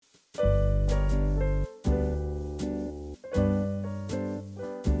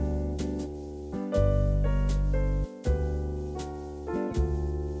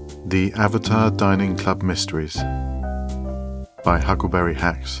The Avatar Dining Club Mysteries by Huckleberry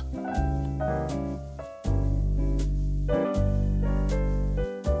Hax.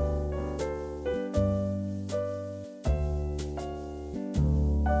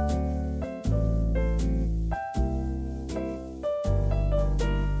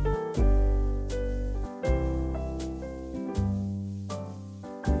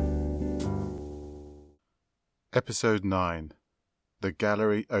 Episode 9. The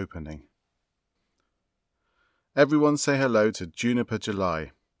Gallery Opening. "Everyone say hello to Juniper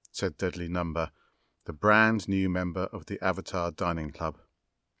July," said Deadly Number, the brand new member of the Avatar Dining Club.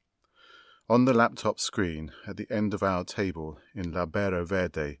 On the laptop screen at the end of our table in L'Albero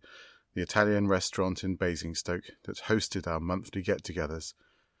Verde, the Italian restaurant in Basingstoke that hosted our monthly get-togethers,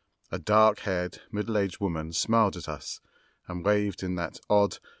 a dark-haired, middle-aged woman smiled at us and waved in that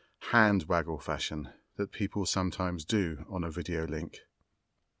odd hand-waggle fashion that people sometimes do on a video link.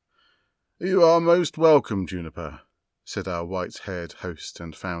 "You are most welcome, Juniper," said our white-haired host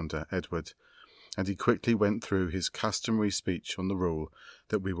and founder, Edward, and he quickly went through his customary speech on the rule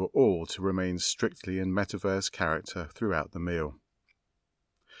that we were all to remain strictly in metaverse character throughout the meal.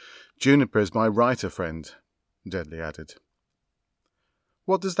 "Juniper is my writer friend," Deadly added.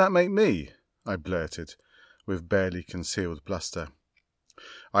 "What does that make me?" I blurted, with barely concealed bluster.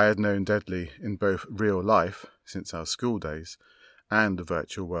 I had known Deadly in both real life, since our school days, and the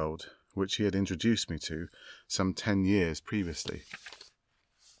virtual world, which he had introduced me to some 10 years previously.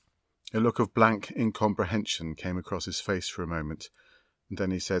 A look of blank incomprehension came across his face for a moment, and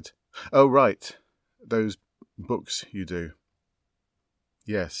then he said, "Oh, right, those books you do."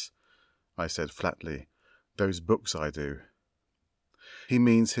 "Yes," I said flatly, "those books I do." "He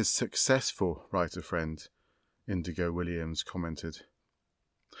means his successful writer friend," Indigo Williams commented.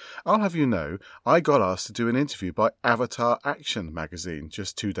 "I'll have you know, I got asked to do an interview by Avatar Action magazine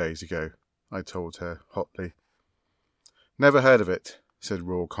just 2 days ago," I told her hotly. "Never heard of it," said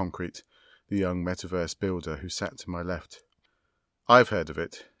Raw Concrete, the young metaverse builder who sat to my left. "I've heard of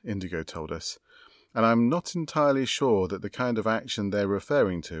it," Indigo told us, "and I'm not entirely sure that the kind of action they're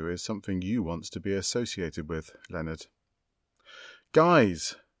referring to is something you want to be associated with, Leonard."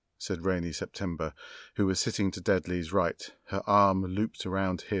 "Guys," said Rainy September, who was sitting to Deadly's right, her arm looped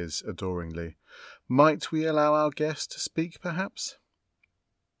around his adoringly. "Might we allow our guest to speak, perhaps?"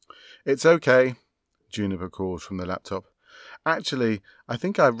 "It's okay," Juniper called from the laptop. "Actually, I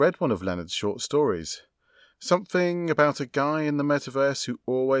think I've read one of Leonard's short stories. Something about a guy in the metaverse who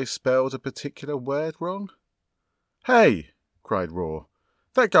always spelled a particular word wrong." "Hey!" cried Raw.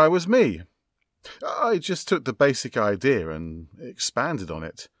 "That guy was me. I just took the basic idea and expanded on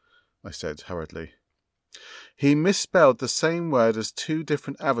it," I said hurriedly. "He misspelled the same word as 2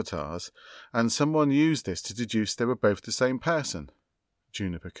 different avatars, and someone used this to deduce they were both the same person,"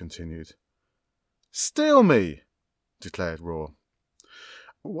 Juniper continued. "Steal me!" declared Raw.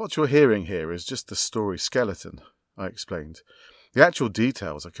 "What you're hearing here is just the story skeleton," I explained. "The actual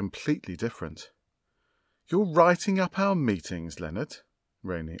details are completely different." "You're writing up our meetings, Leonard?"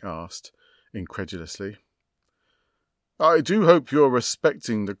 Rainey asked, incredulously. "I do hope you're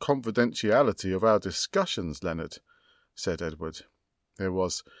respecting the confidentiality of our discussions, Leonard," said Edward. There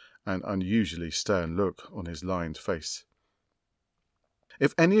was an unusually stern look on his lined face.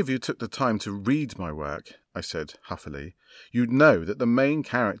 "If any of you took the time to read my work," I said huffily, "you'd know that the main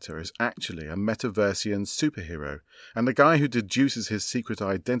character is actually a metaversian superhero, and the guy who deduces his secret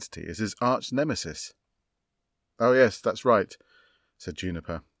identity is his arch-nemesis." "Oh yes, that's right," said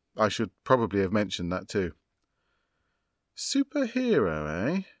Juniper. "I should probably have mentioned that too." "Superhero,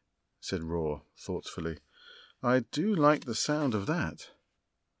 eh?" said Raw thoughtfully. "I do like the sound of that."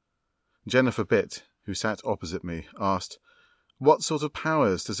 Jennifer Bitt, who sat opposite me, asked, "What sort of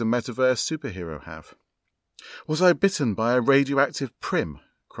powers does a metaverse superhero have?" "Was I bitten by a radioactive prim?"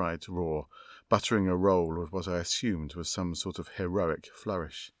 cried Raw, buttering a roll with what I assumed was some sort of heroic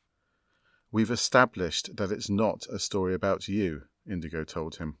flourish. "We've established that it's not a story about you," Indigo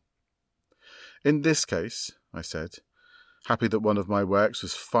told him. "In this case," I said, happy that one of my works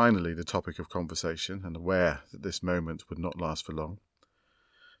was finally the topic of conversation and aware that this moment would not last for long,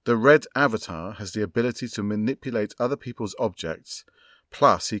 "the red avatar has the ability to manipulate other people's objects,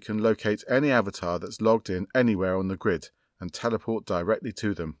 plus he can locate any avatar that's logged in anywhere on the grid and teleport directly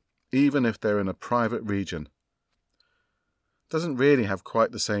to them, even if they're in a private region." "Doesn't really have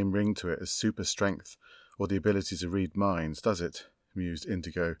quite the same ring to it as super strength or the ability to read minds, does it?" mused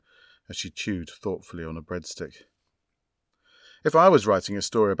Indigo, as she chewed thoughtfully on a breadstick. "If I was writing a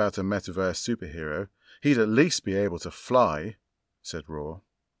story about a metaverse superhero, he'd at least be able to fly," said Raw.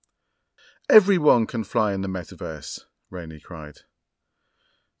 "Everyone can fly in the metaverse," Rainey cried.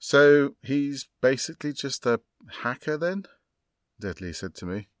 So he's basically just a hacker then? Dudley said to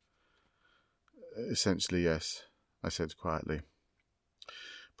me. Essentially, yes, I said quietly.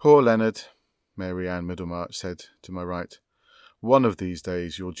 Poor Leonard, Mary Ann Middlemarch said to my right. One of these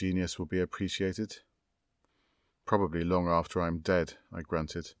days your genius will be appreciated. Probably long after I'm dead, I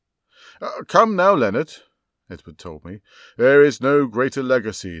grunted. Come now, Leonard, Edward told me. There is no greater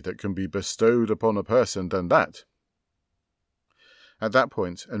legacy that can be bestowed upon a person than that. At that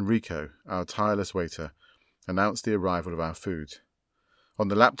point, Enrico, our tireless waiter, announced the arrival of our food. On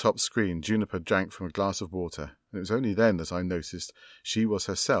the laptop screen, Juniper drank from a glass of water, and it was only then that I noticed she was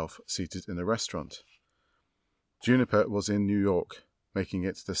herself seated in a restaurant. Juniper was in New York, making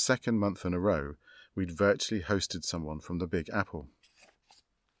it the second month in a row we'd virtually hosted someone from the Big Apple.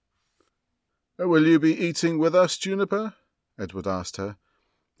 Will you be eating with us, Juniper? Edward asked her,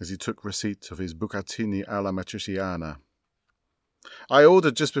 as he took receipt of his bucatini alla matriciana. I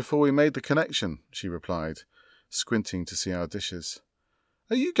ordered just before we made the connection, she replied, squinting to see our dishes.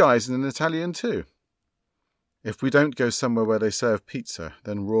 Are you guys in an Italian too? If we don't go somewhere where they serve pizza,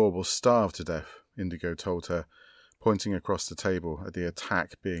 then Raw will starve to death, Indigo told her, pointing across the table at the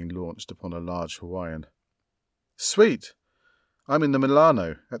attack being launched upon a large Hawaiian. Sweet! I'm in the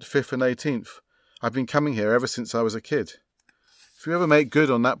Milano, at 5th and 18th. I've been coming here ever since I was a kid. If you ever make good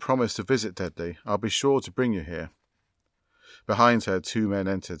on that promise to visit Dudley, I'll be sure to bring you here. Behind her, 2 men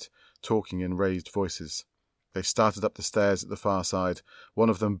entered, talking in raised voices. They started up the stairs at the far side, one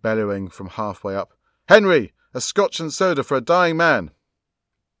of them bellowing from halfway up, Henry! A scotch and soda for a dying man!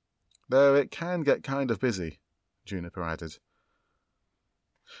 Though it can get kind of busy, Juniper added.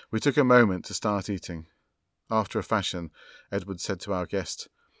 We took a moment to start eating. After a fashion, Edward said to our guest,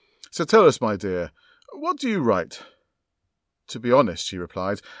 So tell us, my dear, what do you write? To be honest, she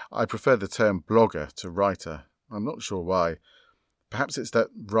replied, I prefer the term blogger to writer. I'm not sure why. Perhaps it's that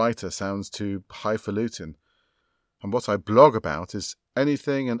writer sounds too highfalutin. And what I blog about is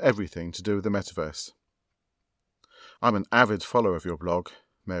anything and everything to do with the metaverse. I'm an avid follower of your blog,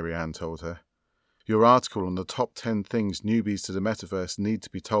 Mary Ann told her. Your article on the top 10 things newbies to the metaverse need to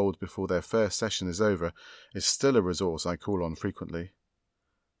be told before their first session is over is still a resource I call on frequently.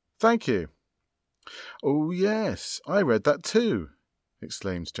 Thank you. Oh, yes, I read that too,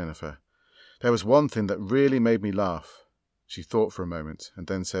 exclaimed Jennifer. There was one thing that really made me laugh. She thought for a moment and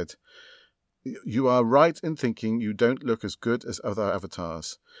then said, You are right in thinking you don't look as good as other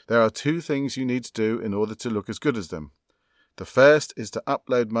avatars. There are 2 things you need to do in order to look as good as them. The first is to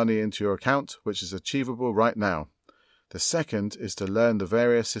upload money into your account, which is achievable right now. The second is to learn the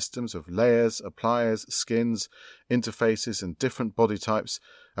various systems of layers, appliers, skins, interfaces, and different body types,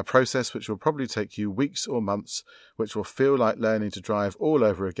 a process which will probably take you weeks or months, which will feel like learning to drive all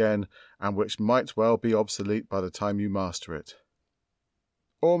over again, and which might well be obsolete by the time you master it.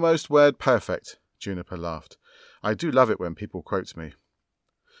 Almost word perfect, Juniper laughed. I do love it when people quote me.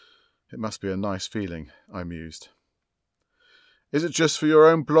 It must be a nice feeling, I mused. Is it just for your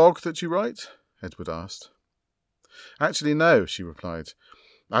own blog that you write? Edward asked. Actually, no, she replied.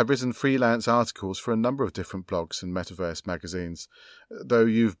 I've written freelance articles for a number of different blogs and metaverse magazines, though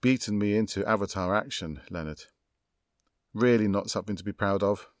you've beaten me into avatar action, Leonard. Really not something to be proud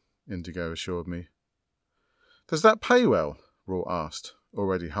of, Indigo assured me. Does that pay well? Raw asked,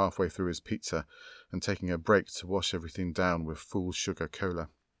 already halfway through his pizza and taking a break to wash everything down with full sugar cola.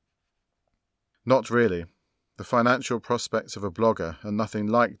 Not really. The financial prospects of a blogger are nothing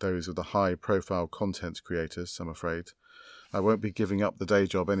like those of the high-profile content creators, I'm afraid. I won't be giving up the day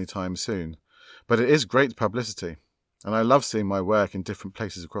job anytime soon. But it is great publicity, and I love seeing my work in different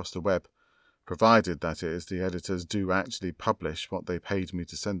places across the web, provided, that is, the editors do actually publish what they paid me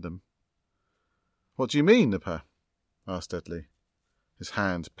to send them. What do you mean, Nipper? Asked Dudley, his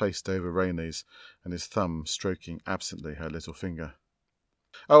hand placed over Rainie's and his thumb stroking absently her little finger.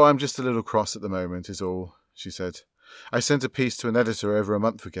 Oh, I'm just a little cross at the moment, is all, she said. I sent a piece to an editor over a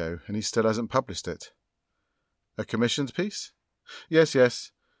month ago, and he still hasn't published it. A commissioned piece? Yes.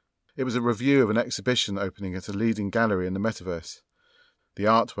 It was a review of an exhibition opening at a leading gallery in the metaverse. The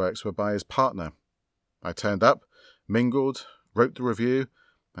artworks were by his partner. I turned up, mingled, wrote the review,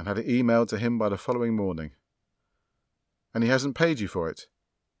 and had it emailed to him by the following morning. And he hasn't paid you for it?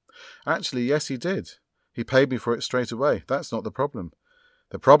 Actually, yes, he did. He paid me for it straight away. That's not the problem.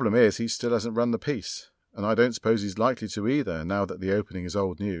 The problem is he still hasn't run the piece, and I don't suppose he's likely to either, now that the opening is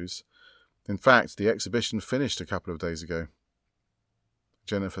old news. In fact, the exhibition finished a couple of days ago.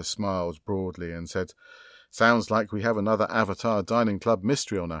 Jennifer smiled broadly and said, Sounds like we have another Avatar Dining Club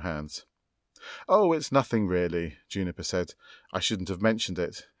mystery on our hands. Oh, it's nothing really, Juniper said. I shouldn't have mentioned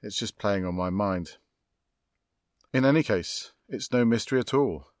it. It's just playing on my mind. In any case, it's no mystery at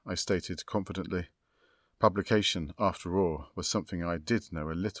all, I stated confidently. Publication, after all, was something I did know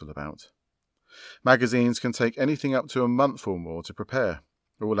a little about. Magazines can take anything up to a month or more to prepare.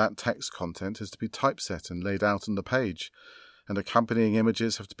 All that text content is to be typeset and laid out on the page, and accompanying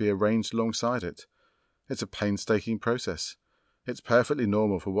images have to be arranged alongside it. It's a painstaking process. It's perfectly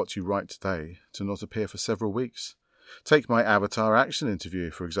normal for what you write today to not appear for several weeks. Take my Avatar Action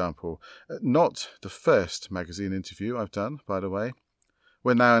interview, for example. Not the first magazine interview I've done, by the way.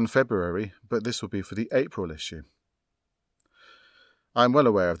 We're now in February, but this will be for the April issue. I'm well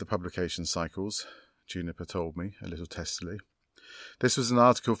aware of the publication cycles, Juniper told me, a little testily. This was an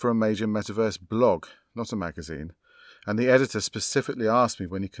article for a major metaverse blog, not a magazine, and the editor specifically asked me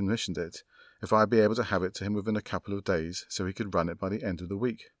when he commissioned it if I'd be able to have it to him within a couple of days so he could run it by the end of the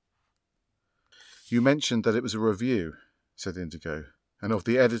week. You mentioned that it was a review, said Indigo, and of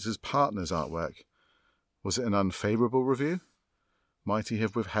the editor's partner's artwork. Was it an unfavourable review? Might he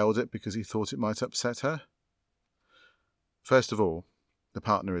have withheld it because he thought it might upset her? First of all, the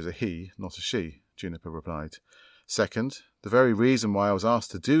partner is a he, not a she, Juniper replied. Second, the very reason why I was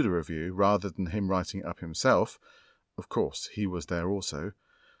asked to do the review rather than him writing it up himself, of course he was there also,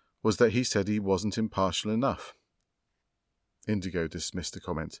 was that he said he wasn't impartial enough. Indigo dismissed the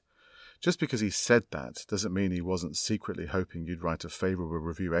comment. Just because he said that doesn't mean he wasn't secretly hoping you'd write a favourable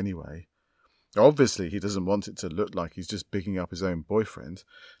review anyway. Obviously he doesn't want it to look like he's just bigging up his own boyfriend.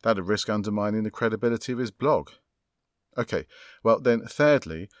 That'd risk undermining the credibility of his blog. OK, well then,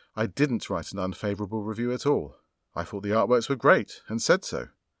 thirdly, I didn't write an unfavourable review at all. I thought the artworks were great, and said so.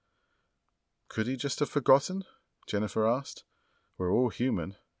 Could he just have forgotten? Jennifer asked. We're all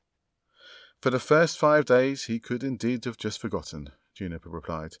human. For the first 5 days he could indeed have just forgotten, Juniper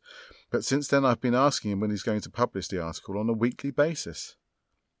replied. But since then I've been asking him when he's going to publish the article on a weekly basis.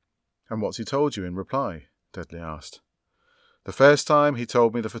 And what's he told you in reply? Dudley asked. The first time he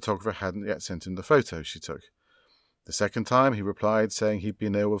told me the photographer hadn't yet sent him the photos she took. The second time he replied saying he'd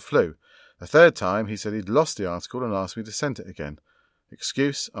been ill with flu. The third time he said he'd lost the article and asked me to send it again.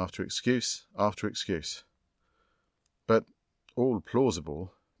 Excuse after excuse after excuse. But all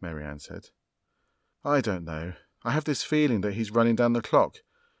plausible, Marianne said. I don't know. I have this feeling that he's running down the clock,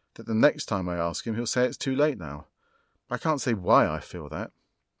 that the next time I ask him he'll say it's too late now. I can't say why I feel that.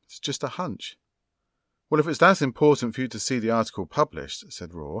 It's just a hunch. Well, if it's that important for you to see the article published,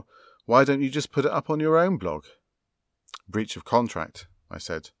 said Raw, why don't you just put it up on your own blog? Breach of contract, I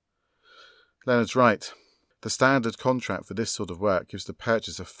said. Leonard's right. The standard contract for this sort of work gives the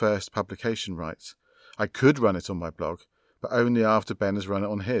purchaser first publication rights. I could run it on my blog, but only after Ben has run it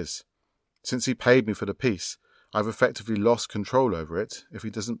on his. Since he paid me for the piece, I've effectively lost control over it if he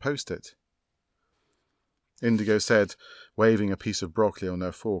doesn't post it. Indigo said, waving a piece of broccoli on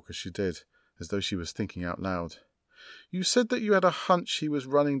her fork as she did, as though she was thinking out loud. You said that you had a hunch he was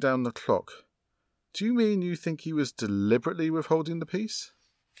running down the clock. Do you mean you think he was deliberately withholding the piece?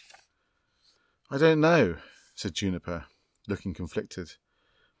 I don't know, said Juniper, looking conflicted.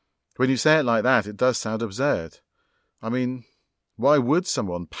 When you say it like that, it does sound absurd. I mean, why would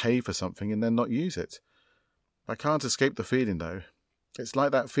someone pay for something and then not use it? I can't escape the feeling, though. It's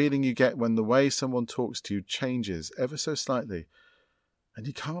like that feeling you get when the way someone talks to you changes ever so slightly, and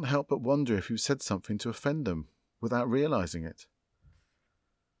you can't help but wonder if you said something to offend them without realising it.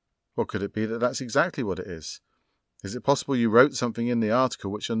 Or could it be that that's exactly what it is? Is it possible you wrote something in the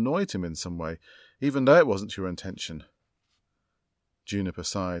article which annoyed him in some way, even though it wasn't your intention? Juniper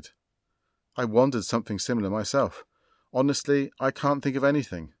sighed. I wondered something similar myself. Honestly, I can't think of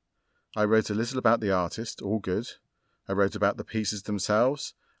anything. I wrote a little about the artist, all good. I wrote about the pieces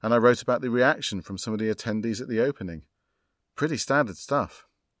themselves, and I wrote about the reaction from some of the attendees at the opening. Pretty standard stuff.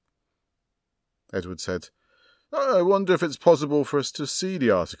 Edward said, I wonder if it's possible for us to see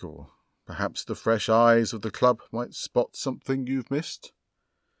the article. Perhaps the fresh eyes of the club might spot something you've missed.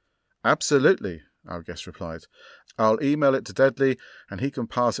 Absolutely, our guest replied. I'll email it to Deadly, and he can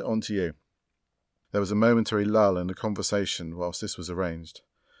pass it on to you. There was a momentary lull in the conversation whilst this was arranged.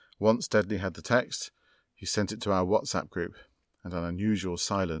 Once Deadly had the text, he sent it to our WhatsApp group, and an unusual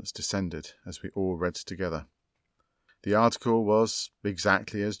silence descended as we all read together. The article was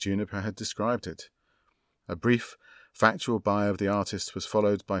exactly as Juniper had described it. A brief, factual bio of the artist was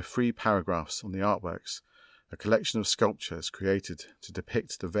followed by 3 paragraphs on the artworks, a collection of sculptures created to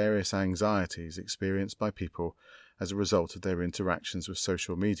depict the various anxieties experienced by people as a result of their interactions with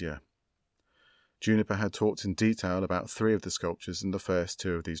social media. Juniper had talked in detail about 3 of the sculptures in the first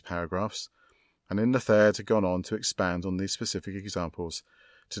 2 of these paragraphs, and in the third had gone on to expand on these specific examples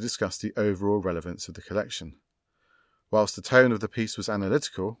to discuss the overall relevance of the collection. Whilst the tone of the piece was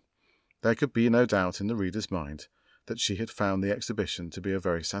analytical, there could be no doubt in the reader's mind that she had found the exhibition to be a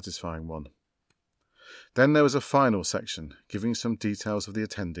very satisfying one. Then there was a final section, giving some details of the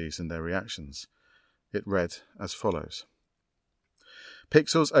attendees and their reactions. It read as follows.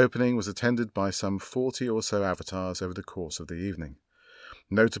 Pixel's opening was attended by some 40 or so avatars over the course of the evening.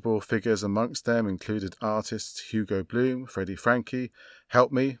 Notable figures amongst them included artists Hugo Bloom, Freddie Frankie,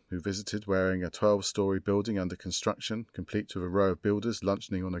 Help Me, who visited wearing a 12-story building under construction, complete with a row of builders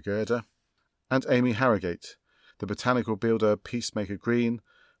luncheoning on a girder, and Amy Harrogate, the botanical builder Peacemaker Green,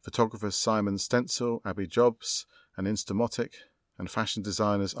 photographers Simon Stencil, Abby Jobs, and Instamotic, and fashion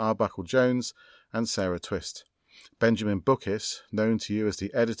designers Arbuckle Jones and Sarah Twist. Benjamin Bookis, known to you as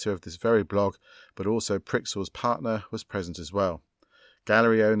the editor of this very blog, but also Prixel's partner, was present as well.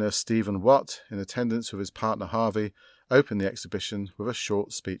 Gallery owner Stephen Watt, in attendance with his partner Harvey, opened the exhibition with a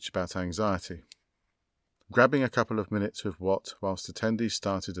short speech about anxiety. Grabbing a couple of minutes with Watt whilst attendees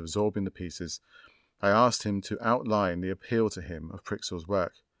started absorbing the pieces, I asked him to outline the appeal to him of Prixel's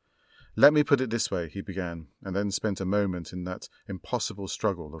work. Let me put it this way, he began, and then spent a moment in that impossible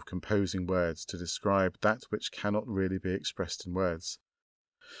struggle of composing words to describe that which cannot really be expressed in words.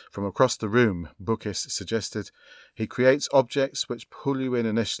 From across the room, Bookis suggested, he creates objects which pull you in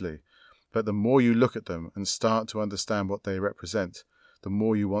initially, but the more you look at them and start to understand what they represent, the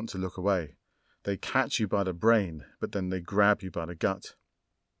more you want to look away. They catch you by the brain, but then they grab you by the gut.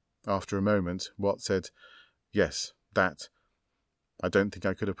 After a moment, Watt said, Yes, that. I don't think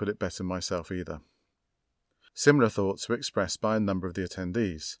I could have put it better myself either. Similar thoughts were expressed by a number of the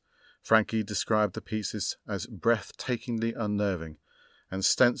attendees. Frankie described the pieces as breathtakingly unnerving, and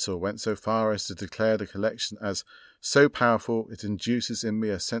Stencil went so far as to declare the collection as so powerful it induces in me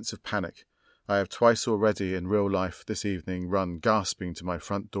a sense of panic. I have twice already in real life this evening run gasping to my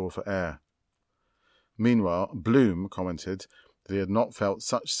front door for air. Meanwhile, Bloom commented that he had not felt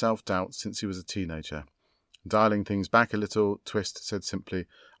such self-doubt since he was a teenager. Dialing things back a little, Twist said simply,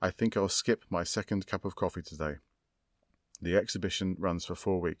 I think I'll skip my second cup of coffee today. The exhibition runs for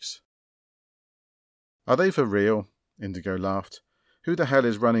 4 weeks. Are they for real? Indigo laughed. Who the hell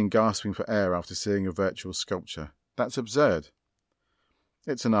is running gasping for air after seeing a virtual sculpture? That's absurd.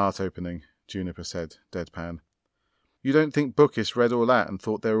 It's an art opening, Juniper said, deadpan. You don't think Bookis read all that and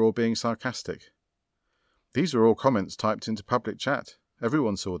thought they were all being sarcastic? These were all comments typed into public chat.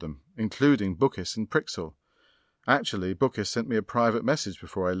 Everyone saw them, including Bookis and Prixel. Actually, Bookis sent me a private message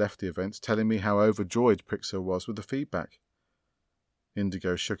before I left the event telling me how overjoyed Prixel was with the feedback.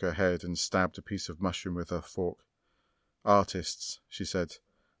 Indigo shook her head and stabbed a piece of mushroom with her fork. Artists, she said.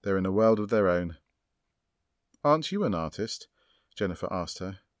 They're in a world of their own. Aren't you an artist? Jennifer asked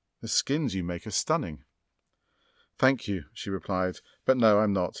her. The skins you make are stunning. Thank you, she replied, but no,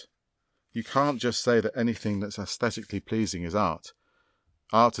 I'm not. You can't just say that anything that's aesthetically pleasing is art.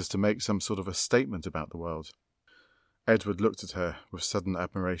 Art is to make some sort of a statement about the world. Edward looked at her with sudden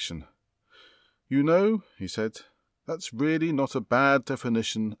admiration. You know, he said, that's really not a bad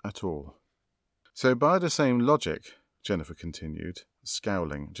definition at all. So by the same logic, Jennifer continued,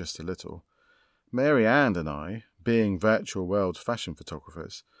 scowling just a little, Mary Ann and I, being virtual world fashion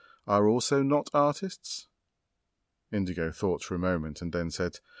photographers, are also not artists? Indigo thought for a moment and then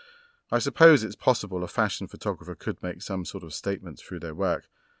said, I suppose it's possible a fashion photographer could make some sort of statement through their work,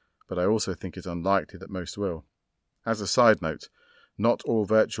 but I also think it unlikely that most will. As a side note, not all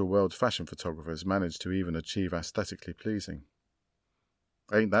virtual world fashion photographers manage to even achieve aesthetically pleasing.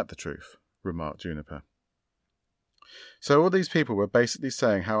 Ain't that the truth? Remarked Juniper. So all these people were basically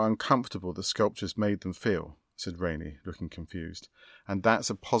saying how uncomfortable the sculptures made them feel, said Rainey, looking confused. And that's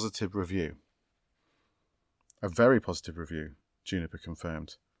a positive review. A very positive review, Juniper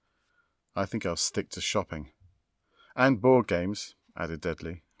confirmed. I think I'll stick to shopping. And board games, added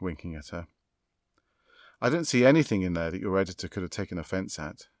Deadly, winking at her. I don't see anything in there that your editor could have taken offence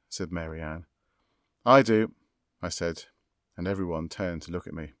at, said Mary Ann. I do, I said, and everyone turned to look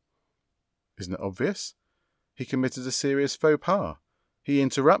at me. Isn't it obvious? He committed a serious faux pas. He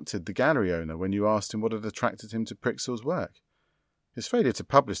interrupted the gallery owner when you asked him what had attracted him to Prixel's work. His failure to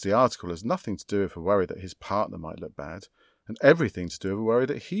publish the article has nothing to do with a worry that his partner might look bad, and everything to do with a worry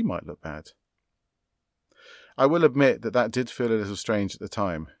that he might look bad. I will admit that did feel a little strange at the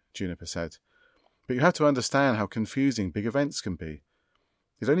time, Juniper said, but you have to understand how confusing big events can be.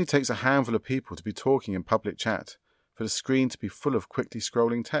 It only takes a handful of people to be talking in public chat for the screen to be full of quickly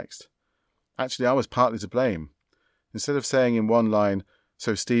scrolling text. Actually, I was partly to blame. Instead of saying in one line,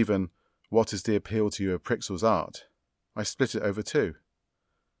 So Stephen, what is the appeal to you of Prixel's art? I split it over 2.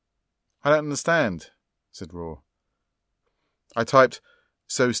 I don't understand, said Raw. I typed,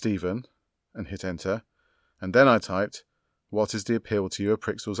 So Stephen, and hit enter, and then I typed, What is the appeal to you of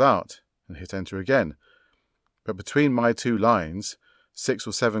Prixel's art? And hit enter again. But between my 2 lines, 6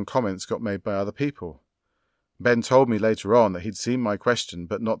 or 7 comments got made by other people. Ben told me later on that he'd seen my question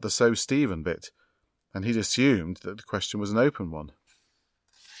but not the "So Stephen" bit, and he'd assumed that the question was an open one.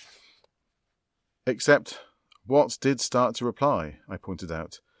 Except Watts did start to reply, I pointed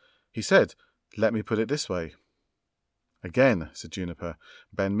out. He said, "Let me put it this way." Again, said Juniper,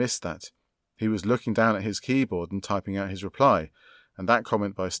 Ben missed that. He was looking down at his keyboard and typing out his reply, and that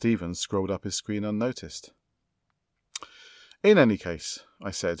comment by Stephen scrolled up his screen unnoticed. "In any case,"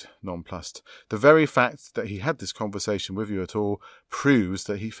 I said, nonplussed, "the very fact that he had this conversation with you at all proves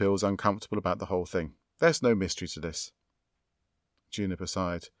that he feels uncomfortable about the whole thing. There's no mystery to this." Juniper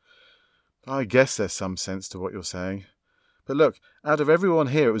sighed. "I guess there's some sense to what you're saying. But look, out of everyone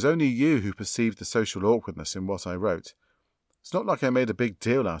here, it was only you who perceived the social awkwardness in what I wrote. It's not like I made a big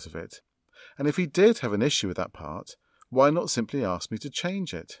deal out of it. And if he did have an issue with that part, why not simply ask me to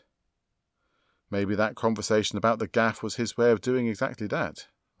change it?" "Maybe that conversation about the gaff was his way of doing exactly that,"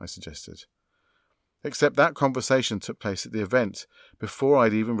 I suggested. "Except that conversation took place at the event, before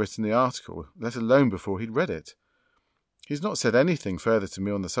I'd even written the article, let alone before he'd read it. He's not said anything further to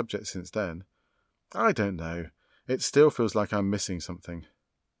me on the subject since then. I don't know. It still feels like I'm missing something."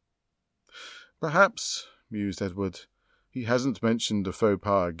 "Perhaps," mused Edward, "he hasn't mentioned the faux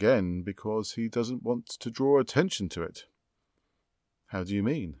pas again because he doesn't want to draw attention to it." "How do you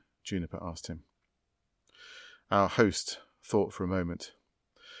mean?" Juniper asked him. Our host thought for a moment.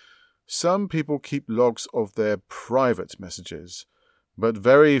 "Some people keep logs of their private messages, but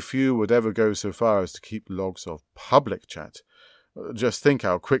very few would ever go so far as to keep logs of public chat. Just think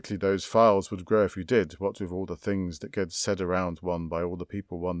how quickly those files would grow if you did, what with all the things that get said around one by all the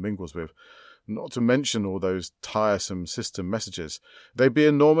people one mingles with. Not to mention all those tiresome system messages. They'd be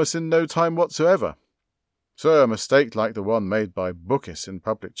enormous in no time whatsoever. So a mistake like the one made by Bookis in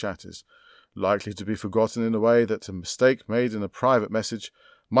public chat is likely to be forgotten in a way that a mistake made in a private message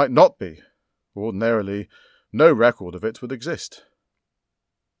might not be. Ordinarily, no record of it would exist."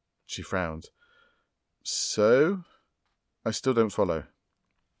 She frowned. "So? I still don't follow."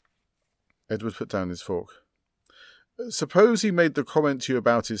 Edward put down his fork. "Suppose he made the comment to you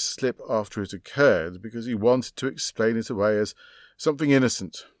about his slip after it occurred because he wanted to explain it away as something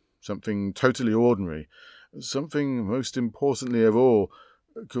innocent, something totally ordinary, something, most importantly of all,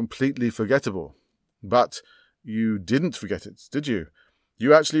 completely forgettable. But you didn't forget it, did you?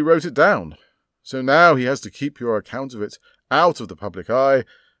 You actually wrote it down. So now he has to keep your account of it out of the public eye,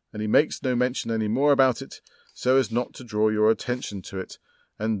 and he makes no mention any more about it, so as not to draw your attention to it,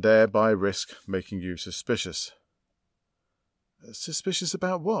 and thereby risk making you suspicious." "Suspicious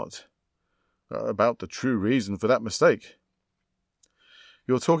about what?" "About the true reason for that mistake."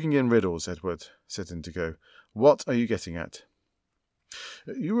 "You're talking in riddles, Edward," said Indigo. "What are you getting at?"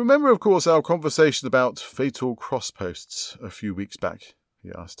 "You remember, of course, our conversation about fatal crossposts a few weeks back?"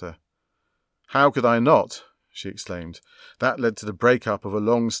 he asked her. "How could I not?" she exclaimed. "That led to the break-up of a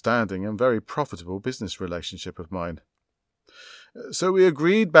long-standing and very profitable business relationship of mine. So we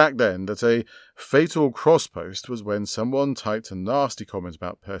agreed back then that a fatal crosspost was when someone typed a nasty comment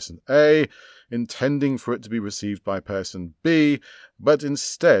about person A, intending for it to be received by person B, but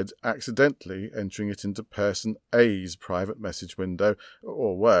instead accidentally entering it into person A's private message window,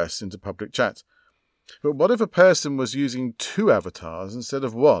 or worse, into public chat. But what if a person was using 2 avatars instead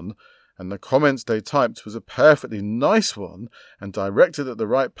of 1, and the comment they typed was a perfectly nice one and directed at the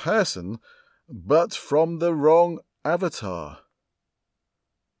right person, but from the wrong avatar?"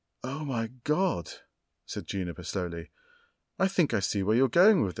 "Oh my God," said Juniper slowly. "I think I see where you're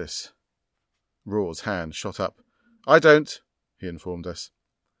going with this." Raw's hand shot up. "I don't," he informed us.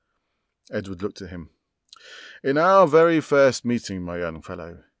 Edward looked at him. "In our very first meeting, my young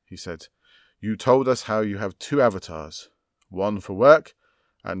fellow," he said, "you told us how you have 2 avatars, one for work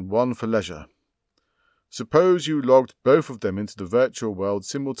and one for leisure. Suppose you logged both of them into the virtual world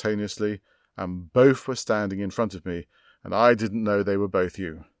simultaneously, and both were standing in front of me, and I didn't know they were both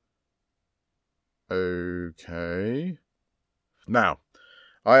you." "Okay. Now,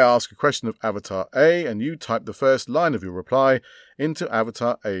 I ask a question of Avatar A, and you type the first line of your reply into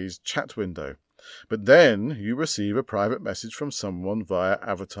Avatar A's chat window. But then you receive a private message from someone via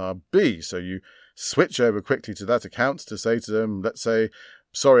Avatar B, so you switch over quickly to that account to say to them, let's say,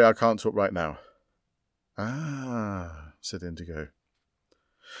 'Sorry, I can't talk right now.'" "Ah," said Indigo.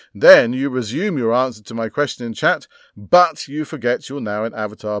 "Then you resume your answer to my question in chat, but you forget you're now in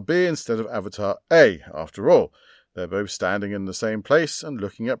Avatar B instead of Avatar A. After all, they're both standing in the same place and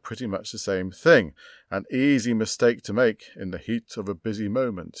looking at pretty much the same thing. An easy mistake to make in the heat of a busy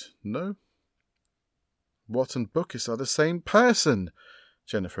moment, no?" "Watt and Bookis are the same person,"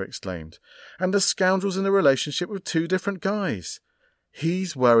 Jennifer exclaimed. "And the scoundrel's in a relationship with 2 different guys.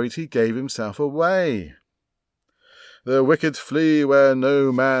 He's worried he gave himself away." "The wicked flee where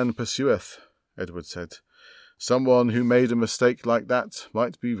no man pursueth," Edward said. "Someone who made a mistake like that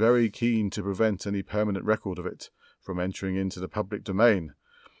might be very keen to prevent any permanent record of it from entering into the public domain.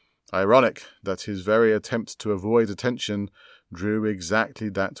 Ironic that his very attempt to avoid attention drew exactly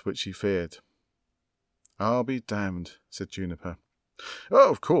that which he feared." "I'll be damned," said Juniper. "Oh,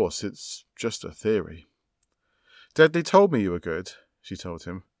 of course, it's just a theory." "Dudley told me you were good," she told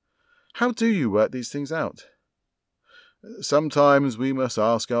him. "How do you work these things out?" "Sometimes we must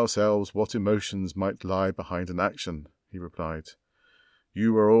ask ourselves what emotions might lie behind an action," he replied.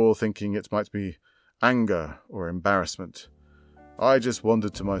 "You were all thinking it might be anger or embarrassment. I just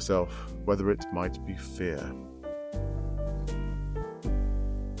wondered to myself whether it might be fear."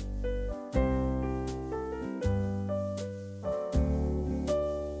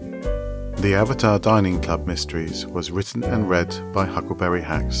 The Avatar Dining Club Mysteries was written and read by Huckleberry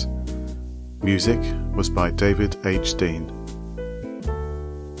Hax. Music was by David H. Dean.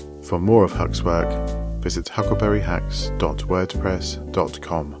 For more of Huck's work, visit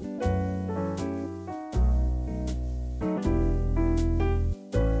huckleberryhax.wordpress.com.